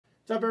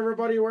What's up,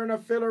 everybody? We're in a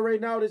filler right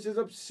now. This is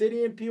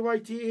Obsidian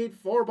PYT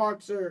 84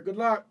 boxer. Good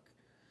luck.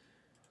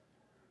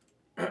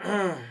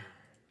 We're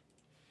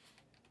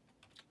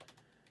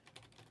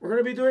going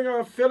to be doing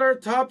a filler.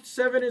 Top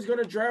 7 is going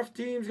to draft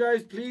teams,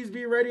 guys. Please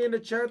be ready in the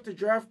chat to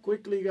draft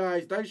quickly,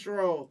 guys. Dice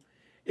roll.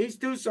 Ace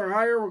deuce or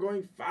higher. We're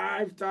going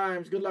 5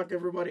 times. Good luck,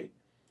 everybody.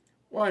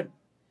 1,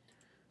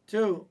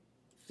 2,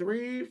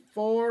 3,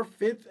 4,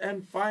 5th,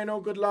 and final.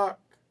 Good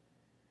luck.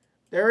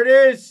 There it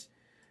is.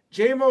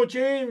 JMO,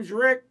 James,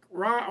 Rick,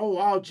 Ron. Oh,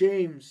 wow,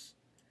 James.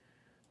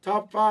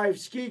 Top 5,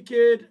 Ski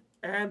Kid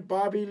and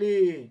Bobby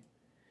Lee.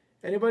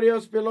 Anybody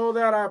else below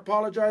that? I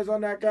apologize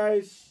on that,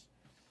 guys.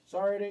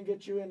 Sorry I didn't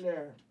get you in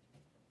there.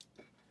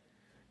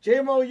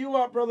 JMO, you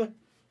up, brother.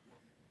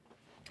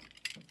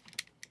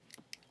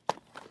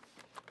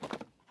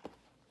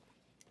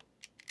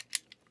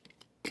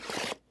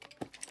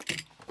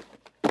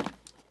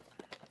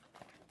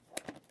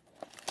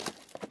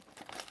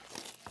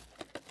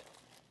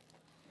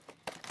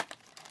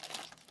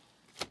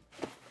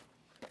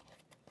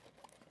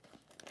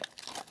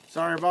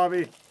 Sorry,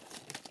 Bobby.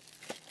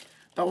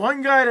 The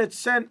one guy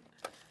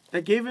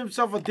that gave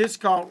himself a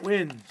discount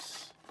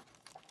wins.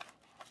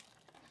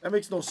 That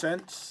makes no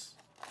sense.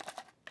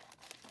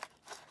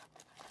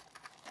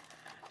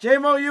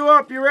 JMO, you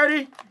up? You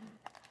ready?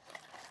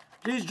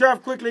 Please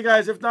draft quickly,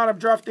 guys. If not, I'm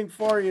drafting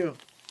for you.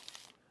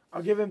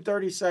 I'll give him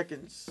 30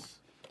 seconds.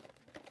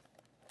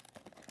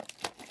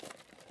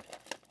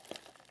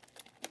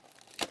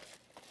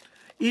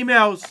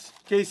 Emails,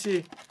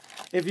 Casey.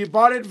 If you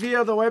bought it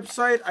via the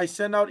website, I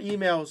send out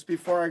emails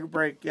before I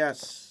break.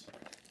 Yes.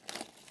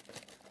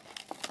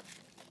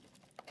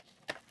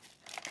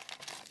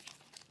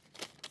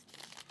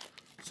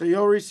 So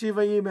you'll receive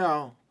an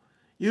email.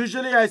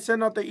 Usually I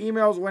send out the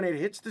emails when it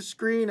hits the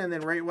screen and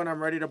then right when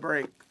I'm ready to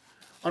break.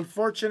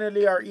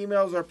 Unfortunately, our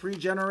emails are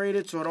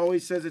pre-generated, so it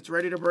always says it's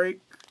ready to break.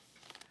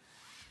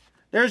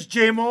 There's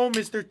JMO,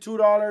 Mr.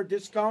 $2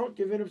 discount,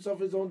 giving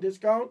himself his own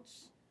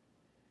discounts.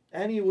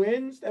 And he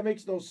wins? That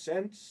makes no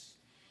sense.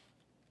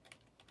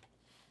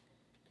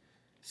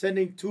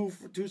 Sending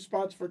two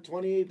spots for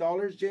 $28,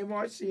 JMO.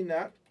 I seen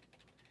that.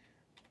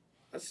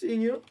 I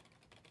seen you.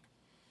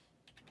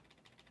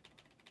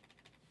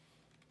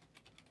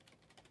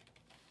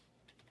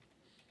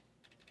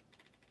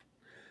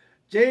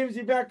 James,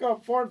 you back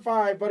up. 4 and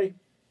 5, buddy.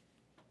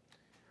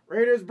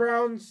 Raiders,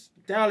 Browns,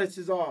 Dallas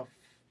is off.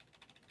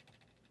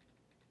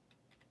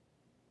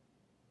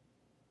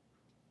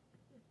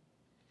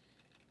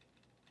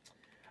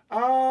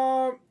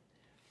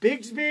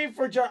 Bigsby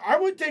for I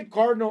would take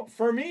Cardinal.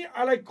 For me,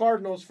 I like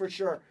Cardinals for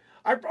sure.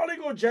 I'd probably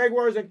go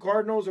Jaguars and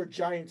Cardinals or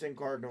Giants and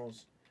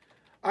Cardinals.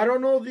 I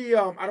don't know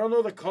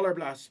the color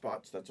blast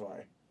spots. That's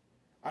why.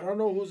 I don't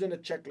know who's in the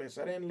checklist.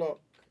 I didn't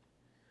look.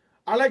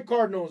 I like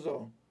Cardinals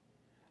though.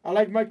 I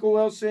like Michael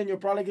Wilson. You'll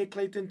probably get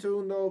Clayton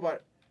too, though,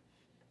 but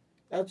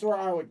that's where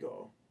I would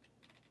go.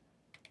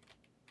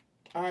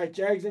 All right,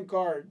 Jags and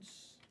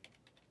Cards.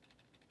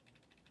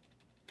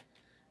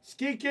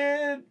 Ski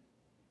Kid.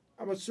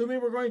 I'm assuming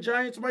we're going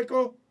Giants,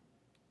 Michael.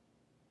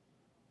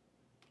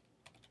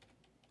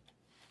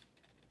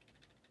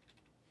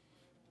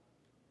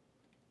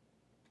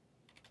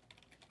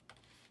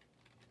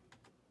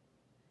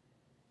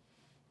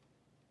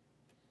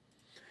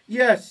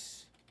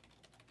 Yes.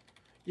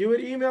 You would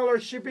email our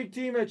shipping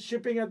team at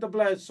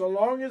shipping@thebless. So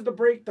long as the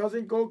break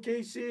doesn't go,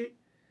 Casey,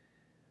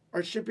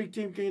 our shipping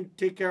team can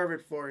take care of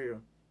it for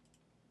you.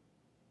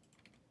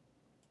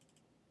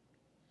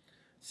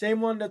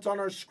 Same one that's on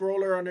our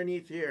scroller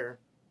underneath here.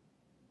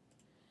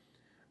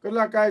 Good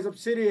luck, guys.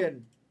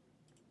 Obsidian.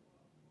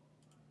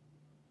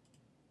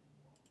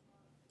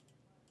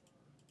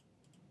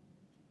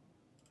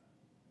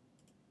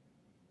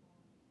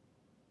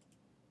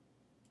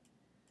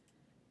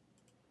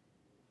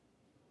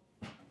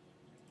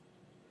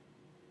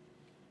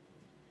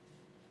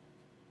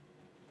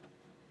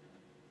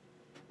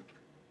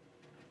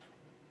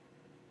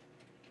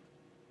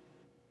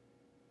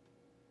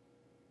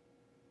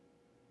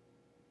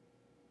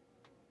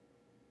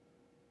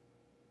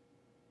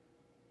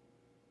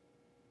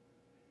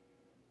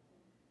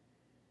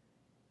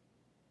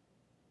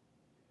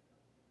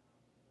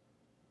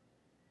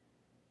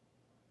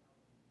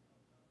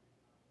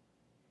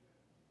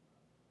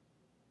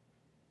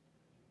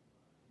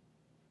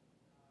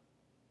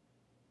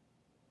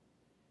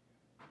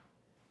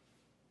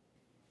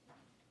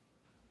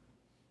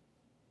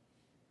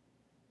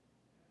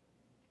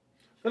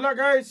 Good luck,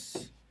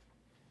 guys.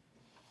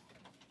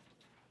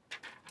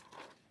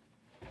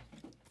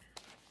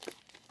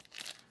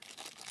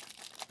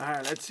 All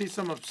right, let's see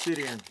some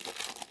Obsidian.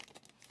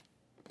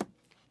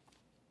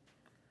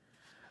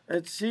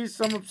 Let's see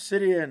some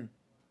Obsidian.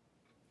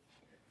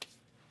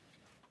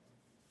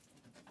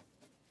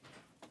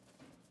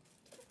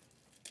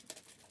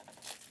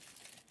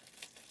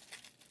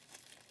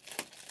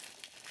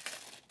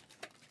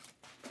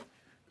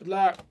 Good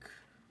luck.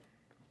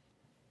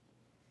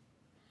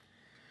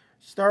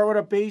 Start with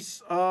a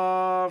base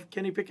of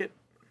Kenny Pickett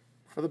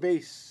for the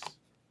base.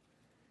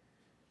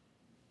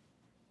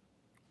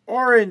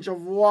 Orange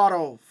of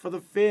Waddle for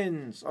the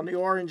Finns on the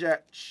orange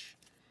etch.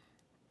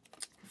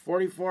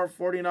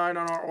 44.49 on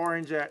our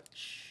orange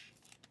etch.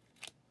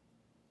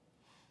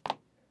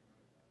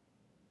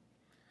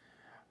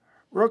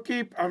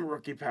 Rookie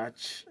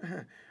patch.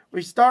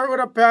 We start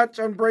with a patch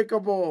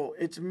unbreakable.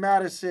 It's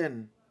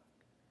Madison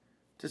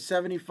to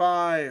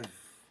 75.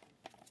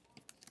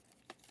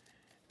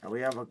 And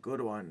we have a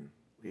good one.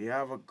 We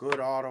have a good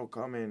auto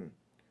coming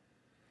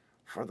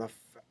for the...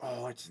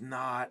 Oh, it's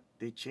not.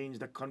 They changed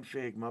the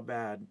config. My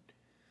bad.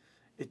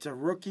 It's a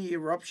rookie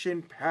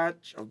eruption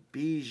patch of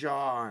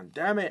Bijan.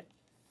 Damn it.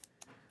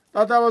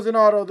 Thought that was an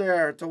auto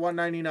there to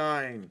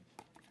 199.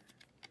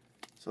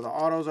 So the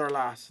autos are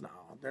last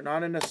now. They're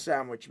not in the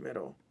sandwich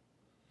middle.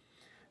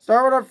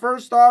 Start with our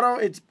first auto.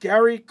 It's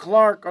Gary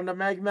Clark on the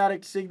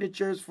Magmatic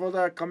Signatures for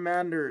the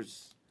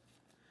Commanders.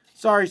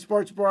 Sorry,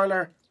 Sports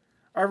Broiler.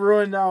 I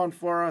ruined that one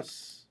for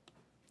us.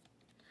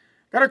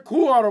 Got a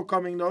cool auto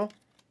coming, though.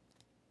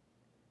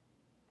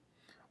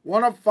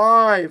 1 of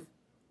 5.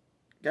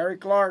 Gary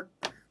Clark.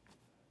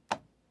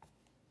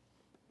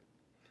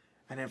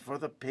 And then for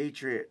the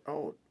Patriot.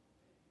 Oh.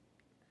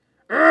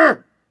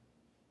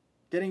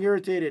 Getting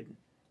irritated.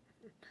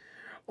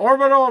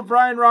 Orbital of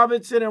Brian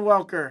Robinson and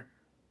Welker.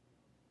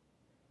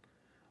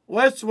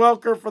 Wes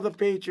Welker for the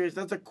Patriots.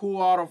 That's a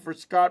cool auto for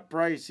Scott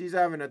Price. He's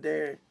having a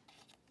day.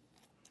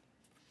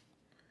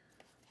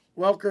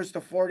 Welker's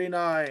to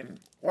 49.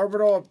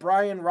 Orbital of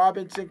Brian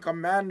Robinson,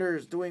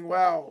 Commanders, doing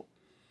well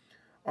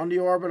on the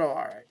orbital. All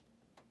right.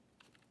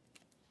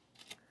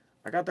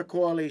 I got the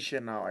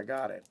coalition now. I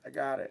got it.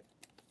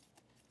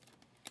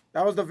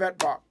 That was the vet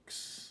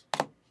box.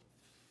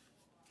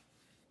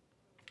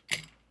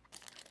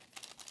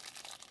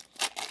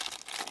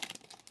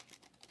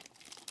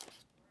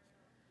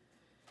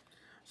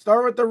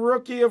 Start with the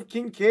rookie of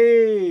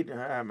Kincaid.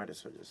 I might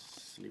as well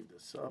just leave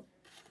this up.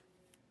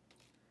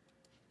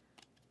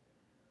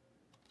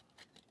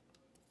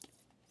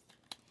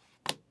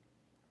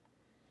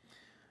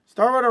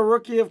 Start with a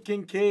rookie of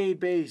Kincaid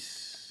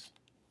base.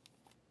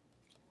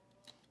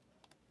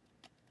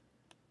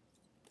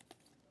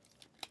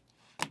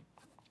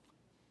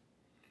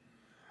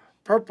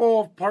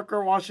 Purple of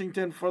Parker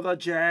Washington for the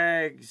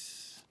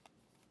Jags.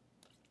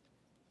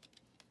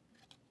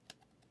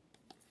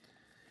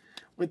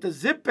 With the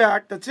zip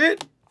back, that's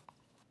it.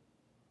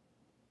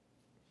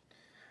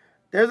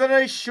 There's a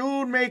nice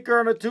Shoemaker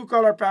on a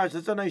 2-color patch.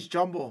 That's a nice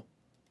jumbo.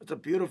 That's a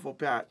beautiful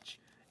patch.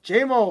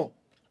 J-Mo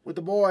with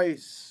the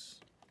boys.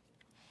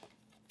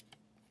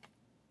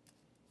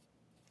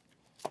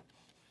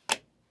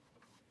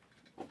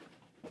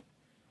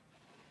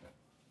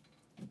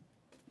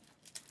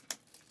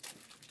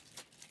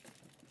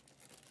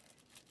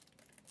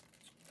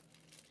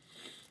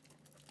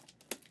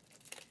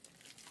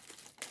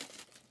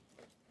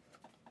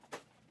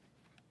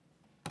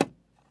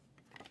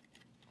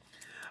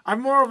 I'm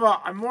more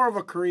of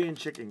a Korean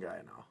chicken guy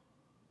now.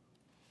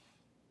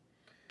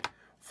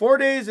 4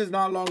 days is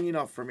not long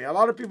enough for me. A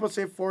lot of people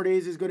say 4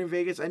 days is good in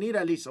Vegas. I need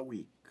at least a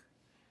week.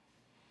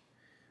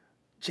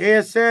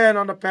 JSN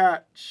on the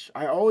patch.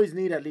 I always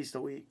need at least a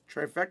week.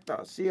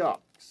 Trifecta.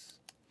 Seahawks.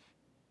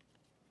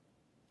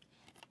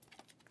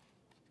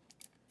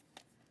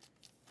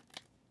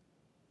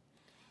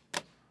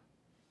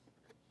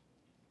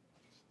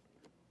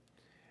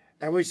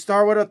 And we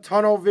start with a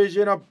tunnel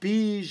vision of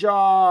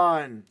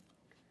Bijan.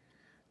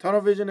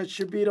 Tunnel vision, it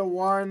should be the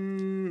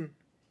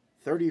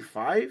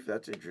 135.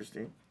 That's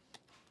interesting.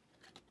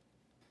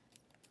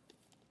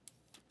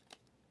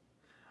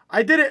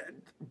 I did it.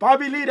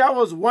 Bobby Lee, that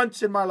was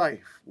once in my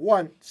life.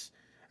 Once.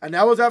 And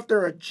that was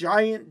after a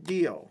giant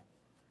deal.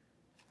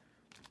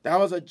 That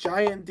was a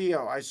giant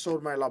deal. I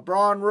sold my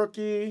LeBron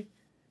rookie.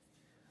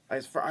 I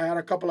had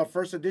a couple of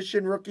first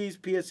edition rookies,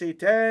 PSA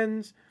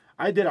 10s.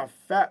 I did a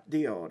fat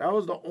deal. That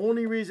was the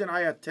only reason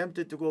I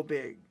attempted to go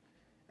big.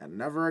 And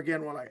never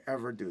again will I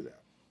ever do that.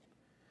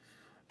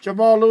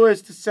 Jamal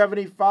Lewis to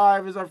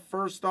 75 is our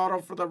first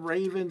auto for the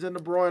Ravens and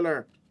the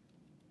Broiler.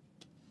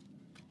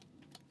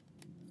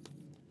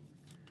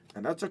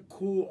 And that's a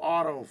cool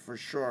auto for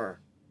sure.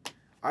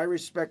 I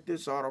respect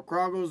this auto.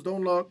 Kragos,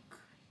 don't look.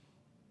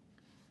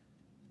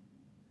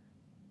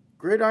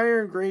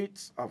 Gridiron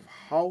Greats of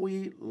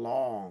Howie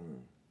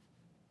Long.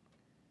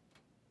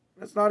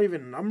 That's not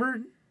even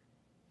numbered.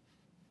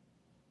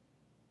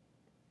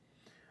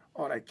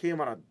 Oh, that came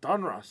out of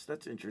Dunruss.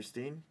 That's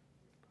interesting.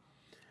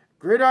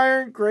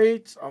 Gridiron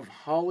Greats of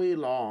Howie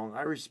Long.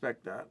 I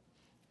respect that.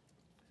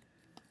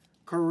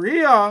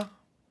 Korea.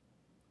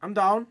 I'm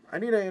down. I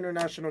need an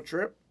international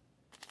trip.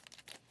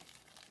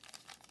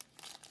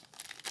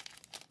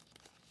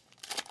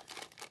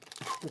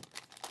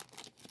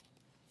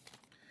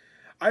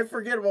 I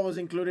forget what was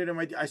included in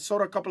my... I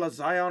sold a couple of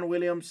Zion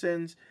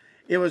Williamsons.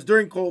 It was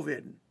during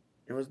COVID.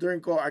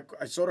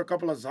 I sold a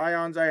couple of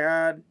Zions I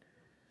had.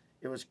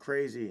 It was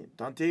crazy.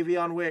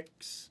 Dontavion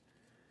Wicks.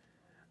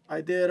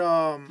 I did...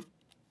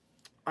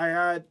 I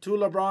had 2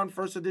 LeBron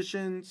first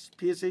editions,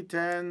 PSA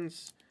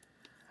 10s.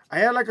 I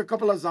had like a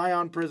couple of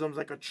Zion Prisms,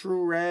 like a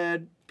True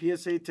Red,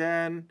 PSA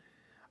 10.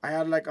 I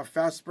had like a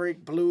fast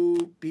break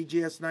blue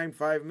BGS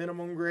 95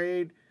 minimum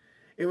grade.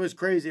 It was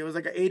crazy. It was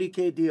like an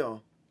 80K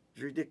deal.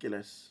 It's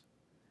ridiculous.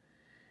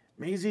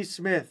 Maisie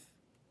Smith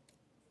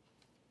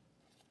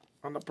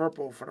on the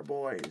purple for the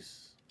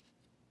boys.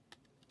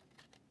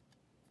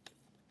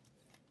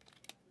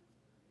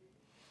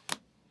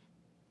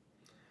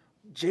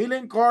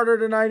 Jalen Carter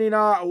to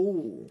 99.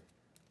 Ooh.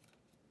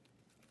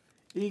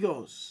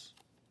 Eagles.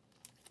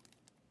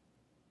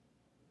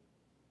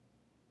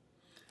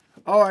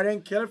 Oh, I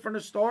didn't kill it from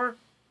the store?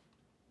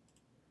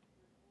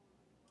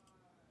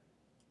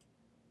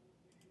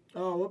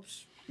 Oh,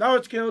 whoops. Now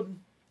it's killed.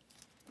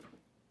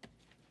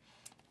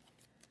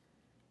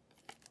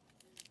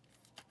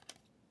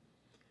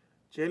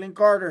 Jalen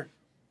Carter.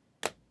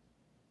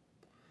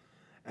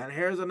 And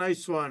here's a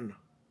nice one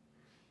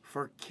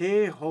for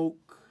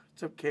K-Hoke.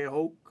 What's up,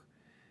 K-Hoke?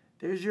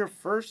 There's your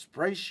first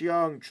Bryce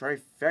Young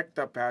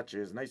trifecta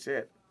patches. Nice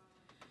hit.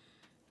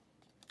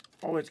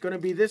 Oh, it's going to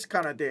be this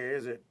kind of day,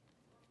 is it?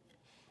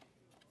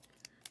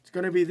 It's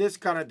going to be this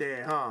kind of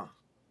day, huh?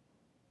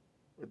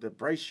 With the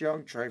Bryce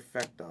Young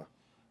trifecta.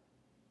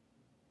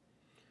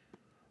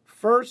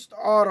 First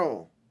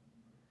auto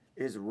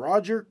is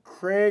Roger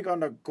Craig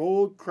on the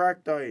gold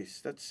cracked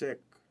ice. That's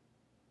sick.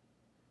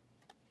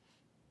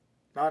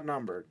 Not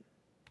numbered.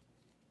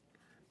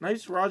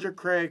 Nice Roger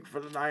Craig for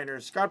the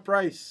Niners. Scott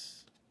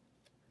Price.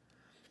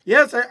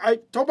 Yes,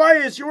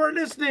 Tobias, you weren't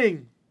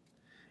listening.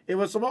 I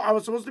was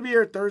supposed to be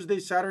here Thursday,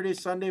 Saturday,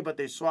 Sunday, but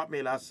they swapped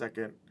me last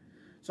second.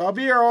 So I'll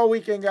be here all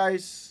weekend,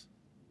 guys.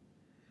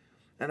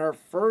 And our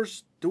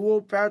first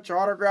dual patch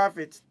autograph,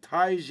 it's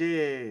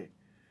Tajay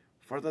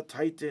for the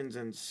Titans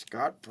and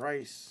Scott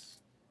Price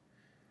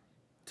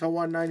to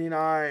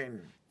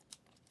 199.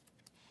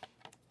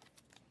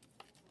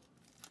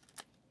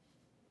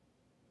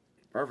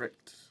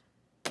 Perfect.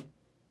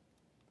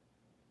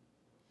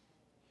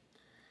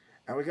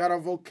 And we got a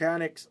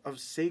Volcanics of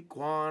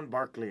Saquon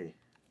Barkley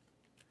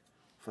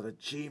for the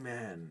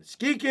G-Man.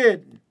 Ski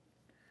Kid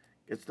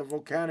gets the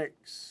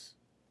Volcanics.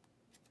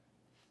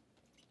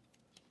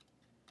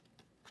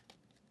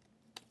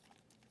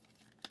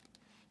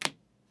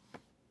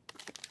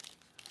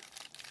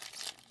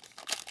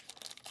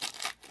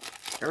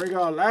 Here we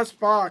go. Last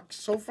box.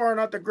 So far,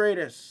 not the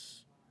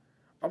greatest.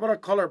 How about a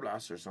Color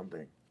Blast or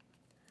something?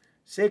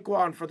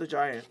 Saquon for the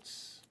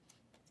Giants.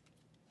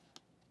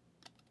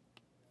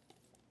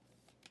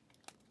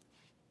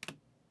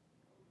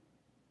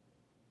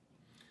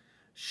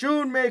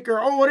 Shoemaker.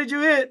 Oh, what did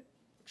you hit?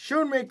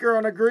 Shoemaker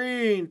on a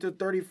green to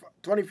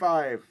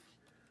 25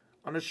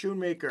 on a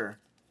Shoemaker.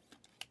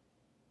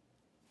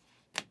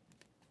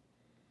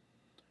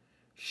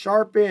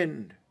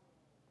 Sharpened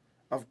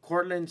of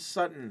Cortland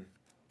Sutton.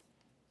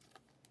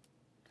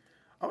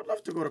 I would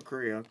love to go to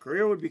Korea.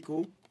 Korea would be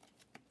cool.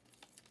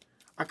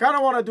 I kind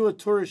of want to do a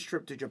tourist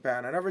trip to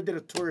Japan. I never did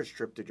a tourist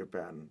trip to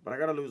Japan, but I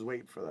got to lose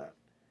weight for that.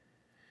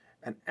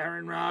 And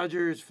Aaron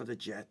Rodgers for the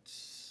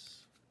Jets.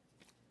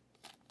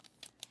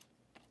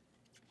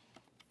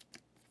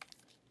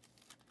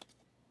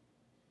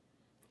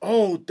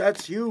 Oh,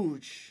 that's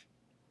huge.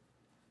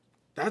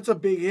 That's a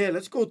big hit.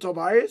 Let's go,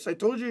 Tobias. I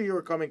told you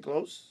were coming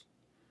close.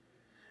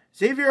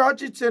 Xavier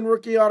Hutchinson,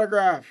 rookie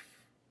autograph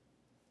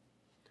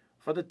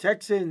for the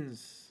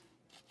Texans.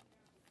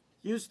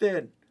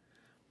 Houston.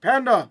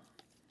 Panda.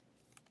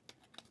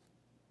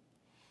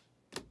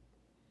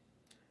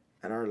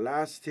 And our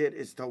last hit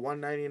is the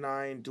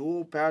 199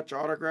 dual patch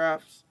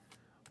autographs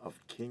of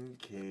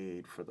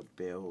Kincaid for the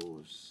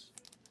Bills.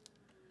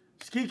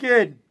 Ski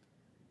Kid.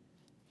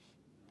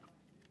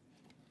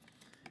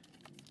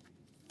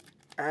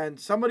 And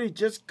somebody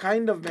just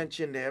kind of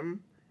mentioned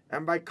him.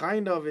 And by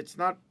kind of, it's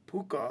not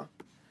Puka.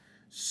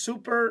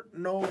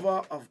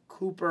 Supernova of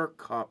Cooper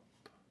Kupp.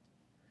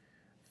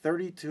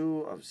 32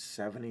 of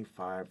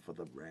 75 for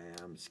the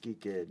Rams. Ski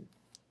Kid.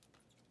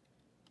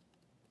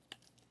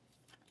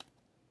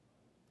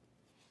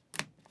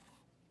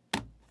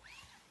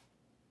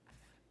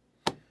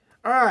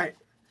 All right.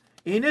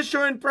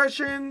 Initial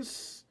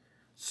impressions.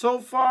 So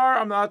far,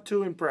 I'm not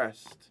too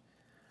impressed.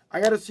 I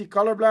got to see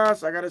Color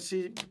Blast. I got to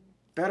see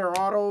better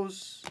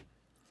autos.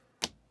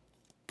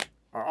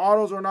 Our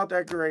autos are not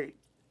that great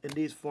in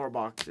these 4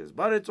 boxes.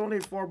 But it's only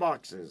 4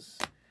 boxes.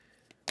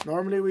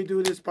 Normally we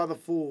do this by the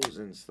fools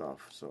and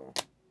stuff. So,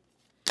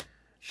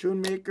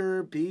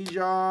 Shoemaker,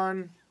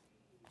 Bijan.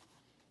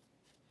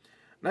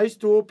 Nice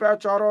dual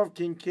patch auto of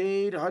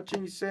Kincaid,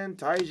 Hutchinson,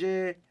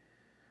 Tajay,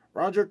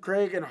 Roger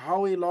Craig, and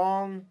Howie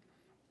Long.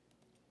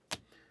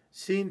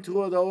 Seen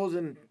 2 of those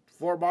in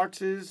 4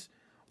 boxes.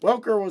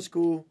 Welker was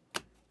cool.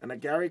 And a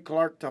Gary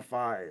Clark to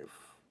 5.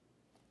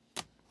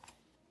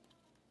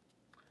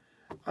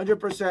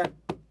 100%.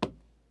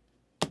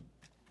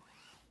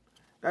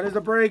 That is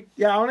a break.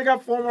 Yeah, I only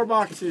got 4 more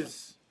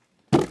boxes.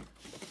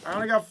 I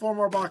only got 4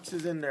 more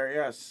boxes in there,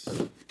 yes.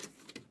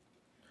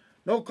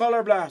 No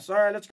Color Blast. All right, let's go.